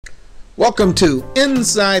Welcome to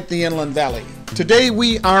Inside the Inland Valley. Today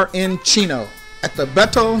we are in Chino at the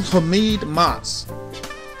Baitul Hameed Mosque,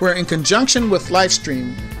 where in conjunction with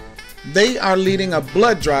Livestream, they are leading a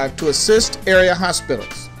blood drive to assist area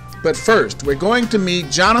hospitals. But first, we're going to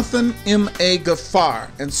meet Jonathan M.A. Ghaffar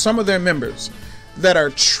and some of their members that are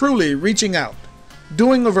truly reaching out,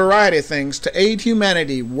 doing a variety of things to aid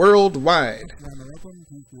humanity worldwide. My name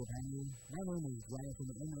is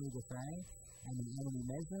Jonathan M.A. Ghaffar. I'm an elderly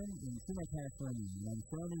Muslim in Chino, California, and I'm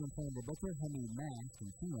standing in front of the Baitul Hameed Mosque in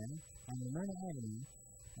Chino on Ramona Avenue,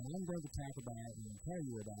 and I'm going to talk about and tell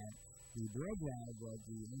you about the blood drive that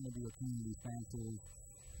the Ahmadiyya community sponsors,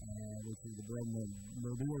 which is the blood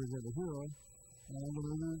dealers over here. And I'm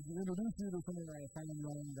going to introduce you to some of our fine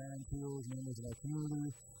young volunteers, members of our community,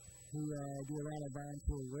 who do a lot of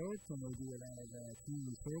volunteer work, and they do a lot of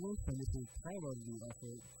community service, and this is part of the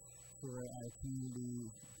effort for our community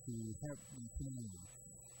to help the community.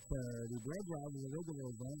 So the blood drive is a regular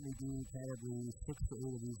event. We do probably 6 to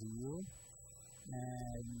 8 of these a year.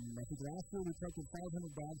 And I think last year we collected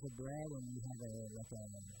 500 bags of blood, and we have a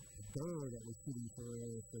goal that we're shooting for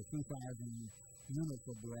 3,000 units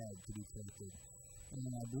of blood to be collected. And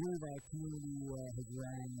I believe our community has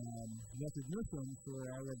won recognition for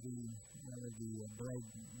all of the blood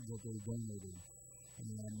that they donated.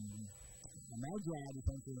 And my job,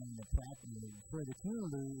 essentially, on the platform for the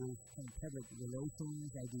community is public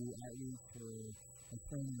relations. I do outreach for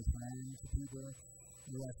explaining the plan to people.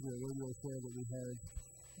 We also do a radio show that we host.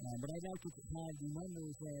 But I'd like to have the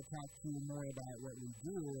members talk to you more about what we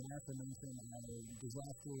do, and also mention our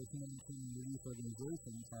disaster humanitarian relief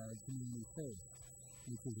organization called Community First,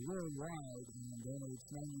 which is worldwide and donates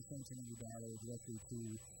 90 cents on every dollar directly to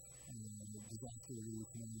disaster relief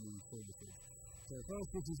community services. So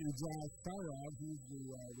first, this is Ujaz Farad. He's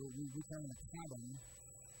we call him a cabin,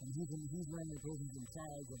 and he's one of the persons in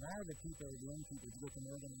charge of all the people, the young people, to get them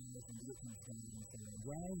organized and to get them trained. So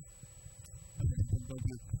Ujaz, thank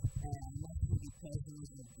you. I'm also the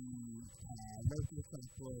president of the local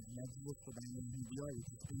council of Majlis for Ahmadiyya,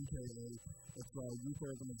 which is NKA. It's a youth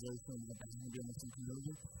organization of the Ahmadiyya Muslim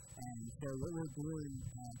community. And so what we're doing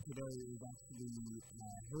today is actually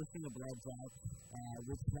hosting a blood drive,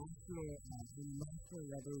 which last year, in the national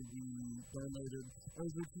level, we donated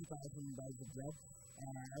over 2,000 bags of blood.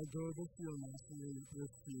 Our goal this year nationally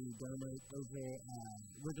is to donate over,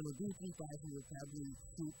 we're going to do 3,000, we'll probably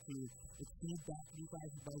shoot to exceed that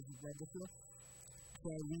 3,000 bags of blood this year. So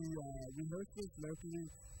we host this locally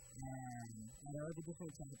at all the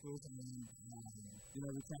different chapters, and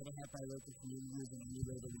we try to help our local communities in any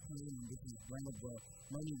way that we can, and this is one of the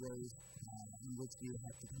many ways in which we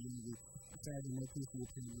help the community. So as an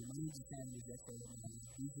appreciation, my name is Chino,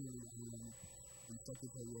 usually the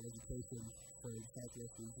Secretary of Education for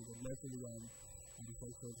Southwest region, but locally and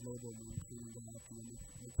also global, including the national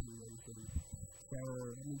everything. So,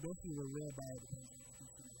 basically we're real about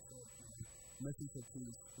message of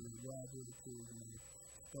peace, we're all here to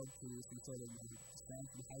spread peace instead of stand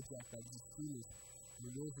to be hijacked by these extremists.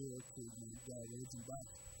 We're here to get religion back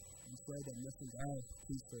and spread that message out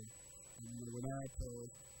peaceful, and we're not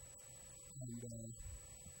opposed. And,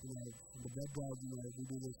 the blood drive, we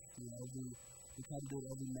do this, we try to do it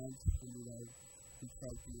every month, and we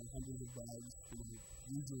collect hundreds of bags,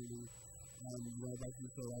 usually, like you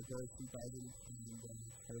say, our goal is 2,000, and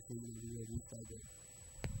hopefully we will reach that goal.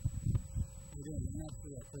 Again, I'm not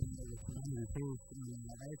sure I put in the community first.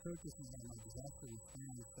 Our focus is on disaster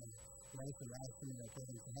response, so we also ask some of our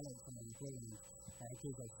programs to highlight some of the programs,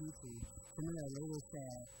 kids like future. Some of our latest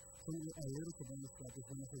events that this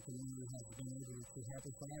wonderful community has been able to help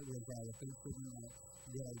us out with the Thanksgiving.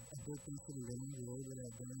 We had a big Thanksgiving dinner. We were able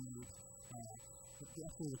to donate.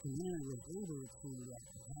 Actually, the community was able to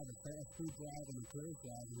have a food drive and a clothes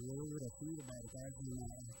drive. We were able to feed about 1,000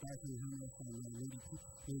 homeless and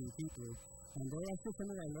needy people. And there are also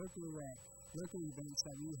some of our local events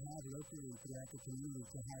that we have locally throughout the community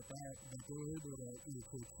to help out, that they're able to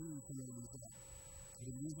achieve some of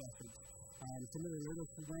these efforts. Some of the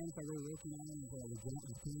latest programs that we're working on is the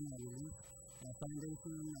Chino Relief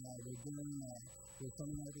Foundation. We're doing the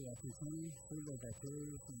seminar to continue food as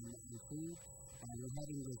activities and food. We're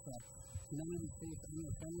having this community space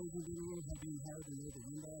annual fundraising video being held in the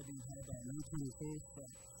window, being held on May 21st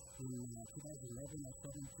in 2011 or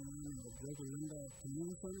 17 in the Greater Linda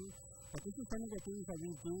Community Center. But this is some of the things that we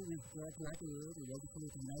do. We've brought throughout the world. We register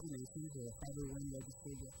with the United Nations. We're a 501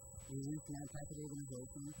 registered relief nonprofit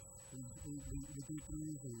organization. We do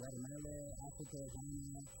things in Guatemala, Africa,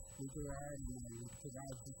 Ghana, Nicaragua, and we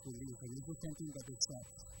provide this relief. And this is something that this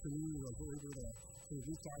community was able to to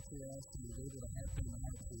reach out to us to be able to help them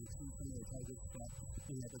out to see some of the targets that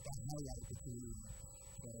that highlight the community.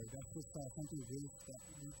 So that's just something that we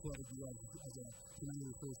try to do as a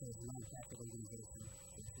community resource and nonprofit organization.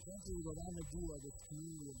 Essentially, what I'm going to do as this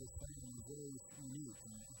community of this family is very unique.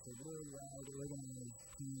 And it's a worldwide organized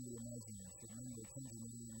community of Muslims with many tens of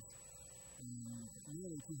millions in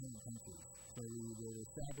nearly 200 countries. So we were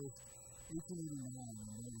established 1889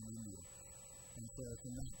 in northern India. And so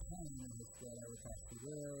from that time, it has spread out across the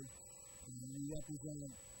world, and we represent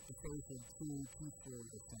the face of true peaceful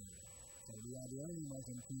Islam. So we are the only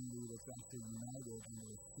Muslim community that's actually united under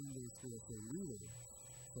a single spiritual leader.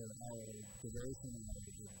 So our devotion and our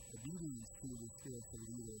obedience to the spiritual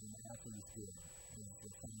leader and the African spirit is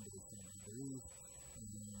the foundation of our belief. And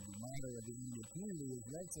the motto of the Indian community is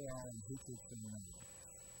love for all and hatred for none.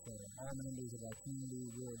 So all members of our community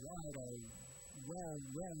worldwide are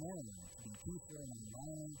well known to be peaceful and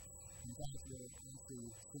nonviolent. In fact, we're actually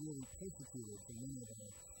severely persecuted for many of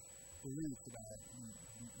our beliefs about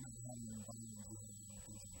not having violence and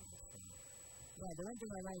things like that. Yeah, the one thing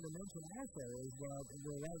I wanted to mention also is that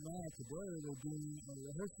right now today we're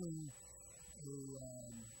rehearsing a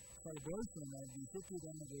celebration of the 50th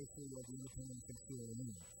anniversary of the independence of Sierra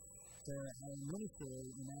Leone. So our minister,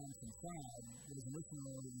 Imam Saad, was a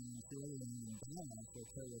missionary in Sierra Leone and Ghana for a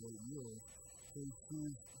period of 8 years. So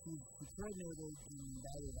he's coordinated and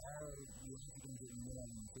invited all the Africans that we know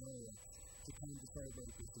in this area to come to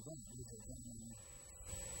celebrate this event. This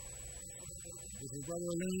is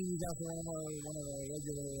Brother Lee. He's also one of our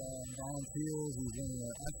regular volunteers. He's in the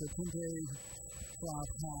Afro-Tinte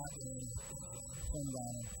cloth hat and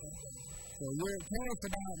sundown. So tell us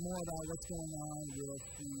more about what's going on with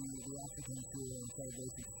the African tour and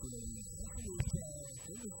celebration of Sierra Leone.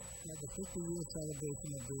 It was the 50-year celebration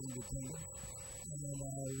of the independence. And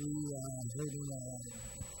we are holding a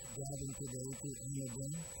gathering today to honor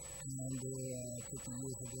them and their 50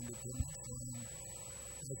 years of independence. And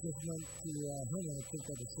I just went to her, I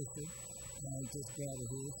picked up a sister, and just brought her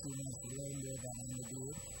here. She wants to learn more about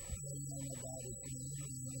Ahmadiyya and about it,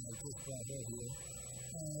 and I just brought her here.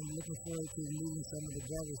 And looking forward to meeting some of the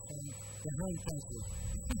brothers from the home country.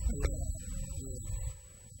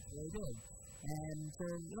 Very good. And so,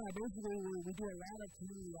 basically, we do a lot of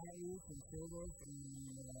community outreach and service,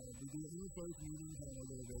 and we do in-faith meetings on a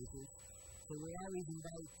regular basis. So we always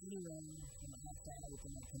invite anyone from outside who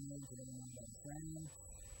cannot come in to learn more about Islam,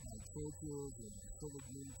 like churches or civil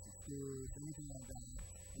groups or schools, anything like that.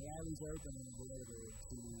 We're always open and available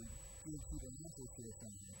to give people answers to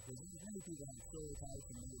Islam. Because many people have stereotypes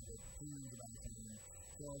and negative opinions about Islam.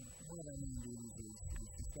 So one of our main duties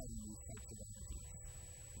is to study these types of attitudes.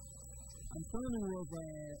 I'm starting with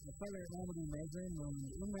a fellow Ahmadi Muslim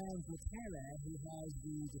named Imran Zatara, who has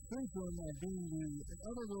the distinction of being the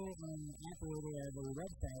editor and operator of a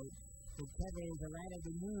website that covers a lot of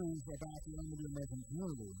the news about the Ahmadi Muslim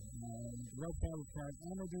community. The website is called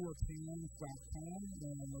AhmadiOpinions.com,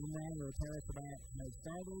 and Imran will tell us about how it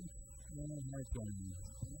started and how it's going.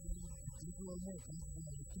 Thank you very much.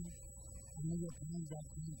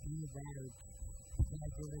 AhmadiOpinions.com came about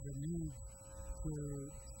because there was a need to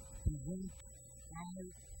present all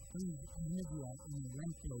things in media in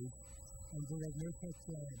one place, and there was no such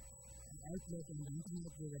outlet on the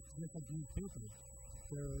internet with a different newspaper.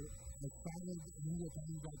 So I started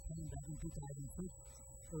AhmadiOpinions.com back in 2006.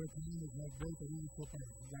 Over time, it has built a leadership of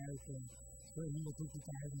about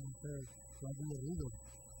 450,000 or so regular readers.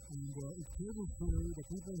 And it caters to the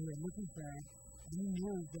people who are looking for any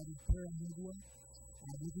news that is per media,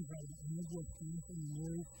 looking for media stance in the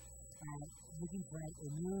news, looking for a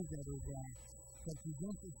news that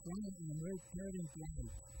presents Islam in a very current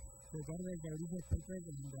light. So that was the original purpose,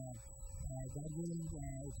 and God willing, it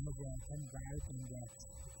has come about, and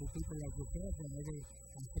for people like yourself and other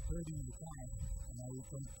supporting the cause, we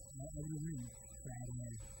thank everyone for having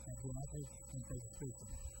the offer and participation.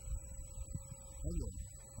 Thank you.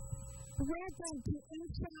 Welcome to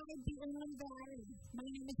Inside the Inland Valley. My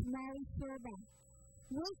name is Mary Serba.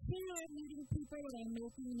 We're here meeting people that are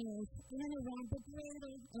making news in and around the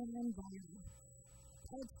greater Inland Valley.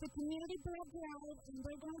 It's the community blood drive, and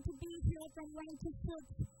we're going to be here from 1 to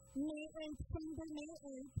 6, Sunday, May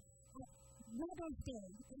 8th, Mother's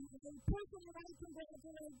Day. And personally, I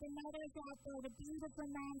congratulate the mothers out there, the beautiful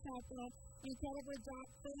moms out there, and tell them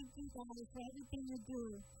thank you guys for everything you do.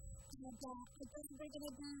 And I guess we're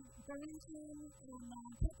going to be going in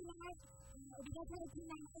and taking out. We just had to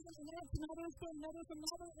come out and it's Mother's Day. There's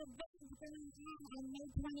another event going on May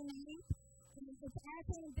 29th. It's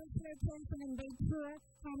also in this location in Baitul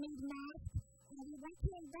Hameed Mosque. we want to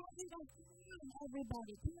invite you guys to come,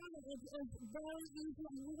 everybody. Come on, it is very easy,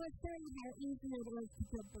 and we will show you how easy it is to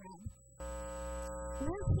get bread.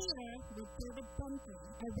 We're here with David Bunker,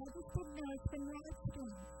 a registered nurse from Livestream.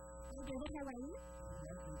 Hey, David, how are you?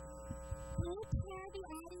 Can you tell the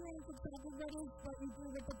audience exactly what you do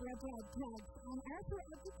with the blood drive drugs, and also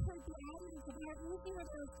educate the audience of how easy it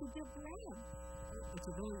is to get bread? It's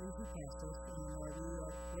a very easy process, and we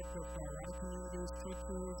work with a lot of communities,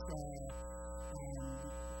 churches,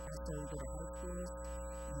 also go to high schools,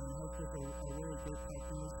 and high schools are really great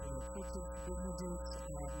partners for churches, businesses,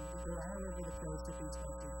 we go all over the place with these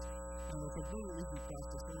buses, and it's a very easy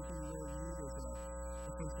process. Everything you really need is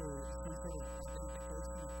essentially some sort of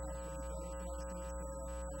identification of California driver's license,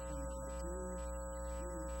 California ID,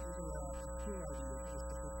 usually a school ID is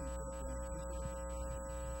sufficient for the donation.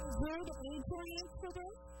 Is there the age range for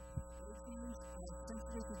this?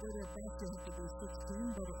 Essentially, if you go to a bus, you have to be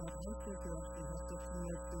 16, but at high school, you actually have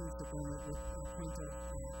 15-year students to donate with parental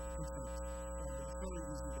consent. It's very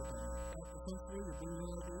easy to donate. Essentially, you bring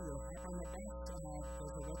your ID, you'll hop on the bus,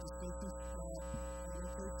 there's a registration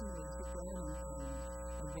location where you sit down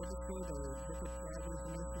and register, they look at all the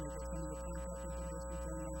information, they get some of the contact information,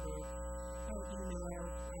 phone number, email,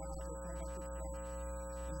 all that good stuff.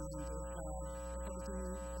 And if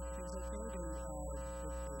everything's okay, they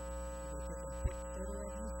take a quick photo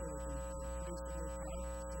of you so they can produce the word out.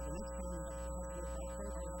 So the next time you have to have your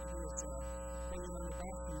barcode, all you have to do is bring it on the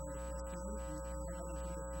back and scan it, and all that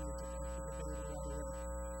information is activated right away.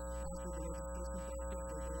 After the registration process,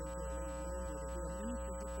 they go into a little room where they do a mini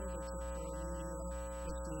physical, they check for anemia,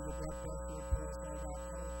 make sure your blood pressure, pulse, all that,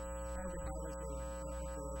 all the vitals of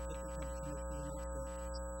the different temperature make sure you're not sick.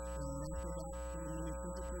 And after that, in the mini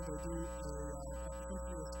physical, they do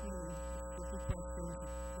essentially a screening, 50 questions.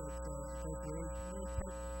 It goes really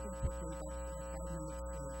quickly, about 5 minutes,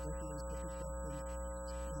 go through those 50 questions,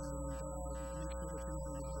 and make sure that you're not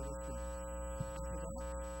in the high risk group. After that,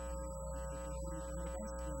 on the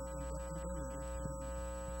bus, I'm donating.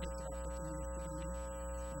 It takes about 15 minutes to donate,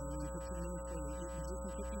 and in 15 minutes, you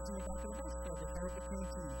can get these in the back of the bus, so they're part of the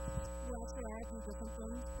canteen. You also add these different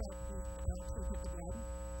things that you actually get the blood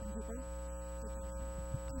from people.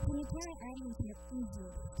 Can you tell our audience how easy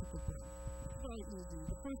it is to get bread? Very easy.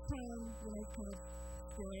 The first time, kind of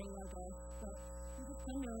scary, I guess, but you just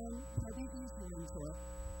come in, plug your easy into it,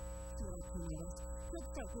 see what you notice. Kids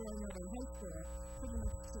start doing it in high school, pretty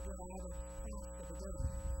much figure out as fast as they do.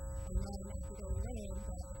 And then after they learn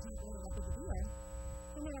that it's not really that big a deal,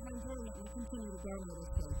 then they have on doing it and they continue to donate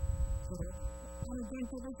it to. So, I'm going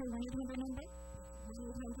to give you a 1-800 number,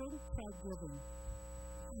 1-800-CROWD-GIVING.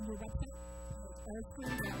 And your website?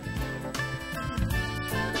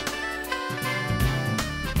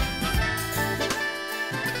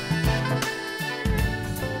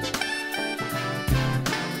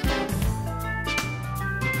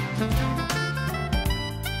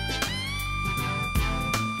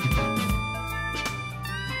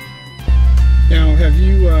 Now, have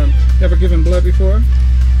you ever given blood before?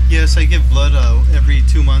 Yes, I give blood every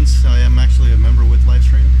 2 months. I am actually a member with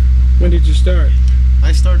Livestream. When did you start?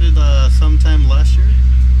 I started sometime last year.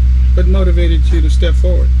 What motivated you to step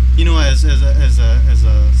forward? You know, as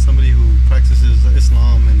somebody who practices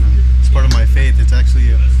Islam and it's part of my faith, it's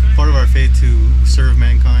actually part of our faith to serve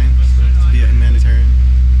mankind, to be a humanitarian.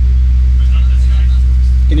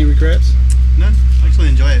 Any regrets? None. I actually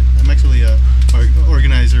enjoy it. I'm actually an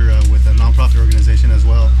organizer with a nonprofit organization as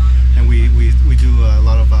well, and we do a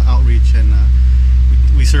lot of outreach, and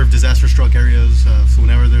we serve disaster-struck areas. So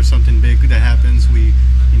whenever there's something big that happens,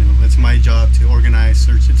 it's my job to organize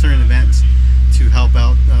certain events to help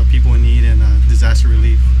out people in need and disaster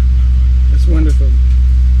relief. That's wonderful.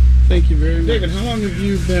 Thank you very much. David, how long have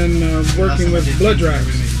you been working with blood drives?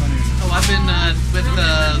 Oh, I've been with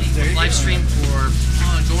Livestream for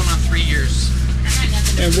going on 3 years.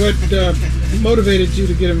 And what motivated you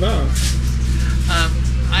to get involved?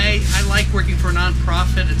 I like working for a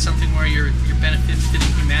nonprofit. It's something where you're benefiting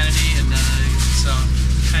humanity, and so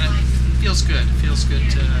kind of feels good. It feels good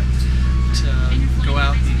to go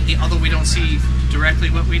out and, although we don't see directly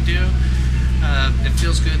what we do, it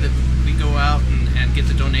feels good that we go out and get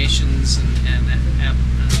the donations and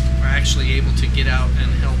are actually able to get out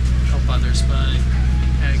and help others by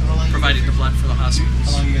providing the blood for the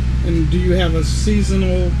hospitals. And do you have a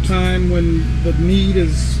seasonal time when the need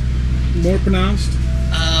is more pronounced?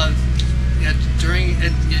 Yeah, during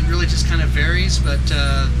it really just kind of varies, but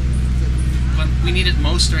when we need it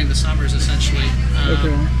most during the summers, essentially.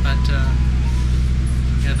 Okay. But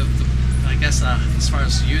yeah, I guess as far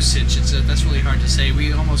as usage, that's really hard to say.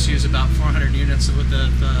 We almost use about 400 units with the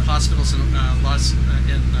hospitals in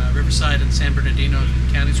Riverside and San Bernardino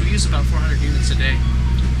counties. We use about 400 units a day.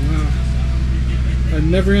 Wow. A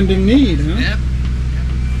never-ending need, huh? Yep.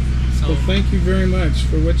 So thank you very much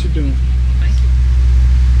for what you're doing. Thank you.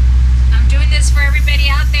 I'm doing this for everybody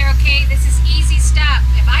out there, okay? This is easy stuff.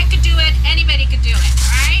 If I could do it, anybody could do it,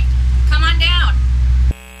 all right? Come on down.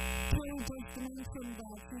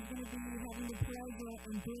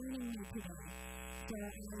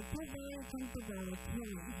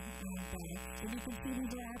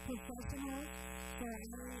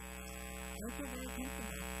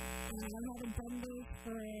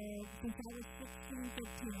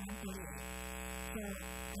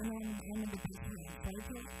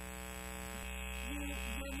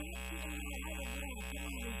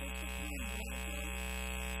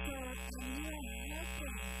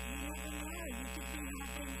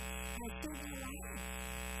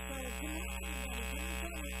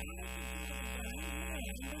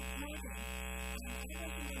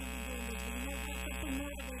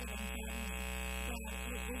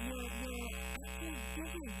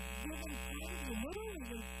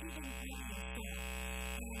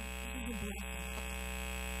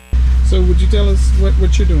 So would you tell us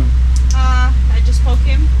what you're doing? I just spoke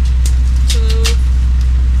him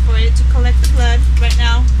for it to collect the blood. Right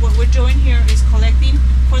now, what we're doing here is collecting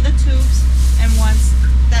for the tubes, and once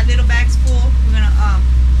that little bag's full, we're gonna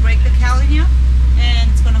break the calinea,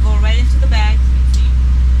 and it's gonna go right into the bag,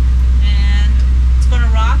 and it's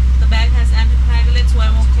gonna rock. The bag has anticoagulants, so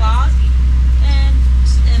it won't clog, and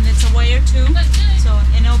it's a wire tube, so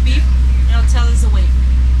and it'll tell us the weight.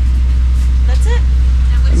 That's it.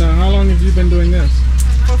 Now, how long have you been doing this?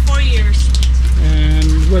 For 4 years.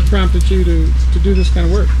 And what prompted you to do this kind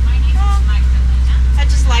of work? I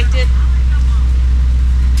just liked it.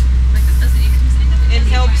 It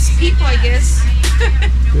helps people, I guess.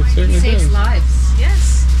 It certainly Saves does. lives.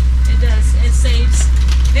 Yes, it does. It saves.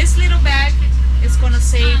 This little bag is going to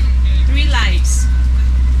save 3 lives.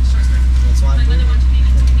 That's why I'm doing it.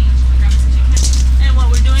 And what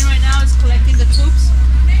we're doing right now is collecting the tubes.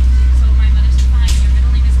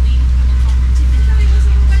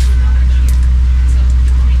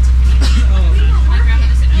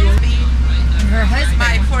 Her husband,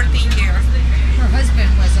 My 14th year. her husband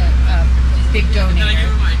was a big donator,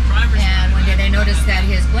 and one day they noticed that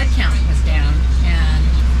his blood count was down, and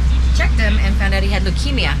checked him and found out he had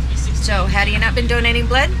leukemia. So had he not been donating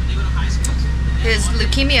blood, his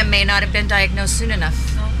leukemia may not have been diagnosed soon enough.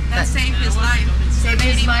 That saved his life. Saved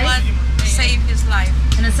his Donating life? blood saved his life.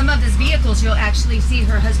 And in some of his vehicles, you'll actually see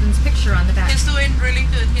her husband's picture on the back. He's doing really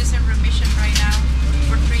good. He's in remission right now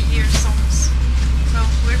for 3 years almost. So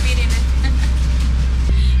we're beating it.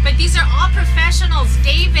 But these are all professionals.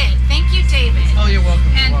 David, thank you, David. Oh, you're welcome.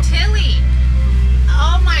 And Tilly.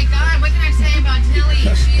 Oh my God, what can I say about Tilly?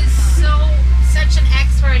 She is such an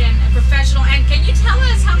expert and a professional. And can you tell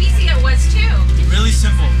us how easy it was too? Really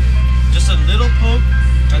simple. Just a little poke.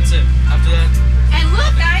 That's it. After that. And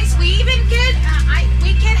look, guys, we even get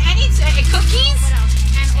cookies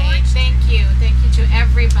and orange. Thank you to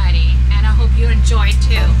everybody, and I hope you enjoyed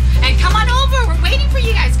too. And come on over. We're waiting for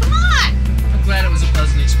you guys. Come on. I'm glad it was a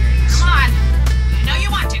pleasant experience. Come on. I know you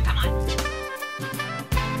want to. Come on.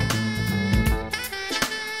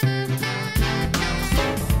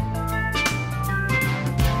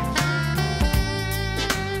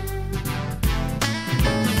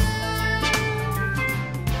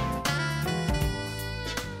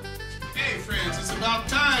 Hey friends, it's about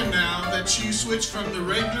time now that you switch from the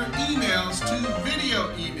regular emails to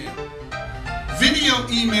video email. Video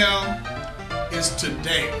email is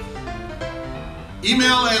today.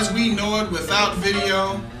 Email as we know it without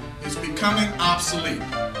video is becoming obsolete.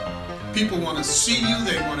 People want to see you,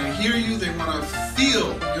 they want to hear you, they want to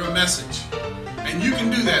feel your message. And you can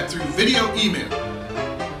do that through video email.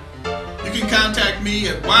 You can contact me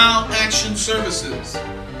at Wow Action Services,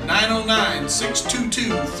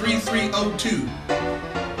 909-622-3302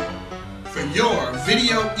 for your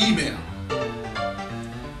video email.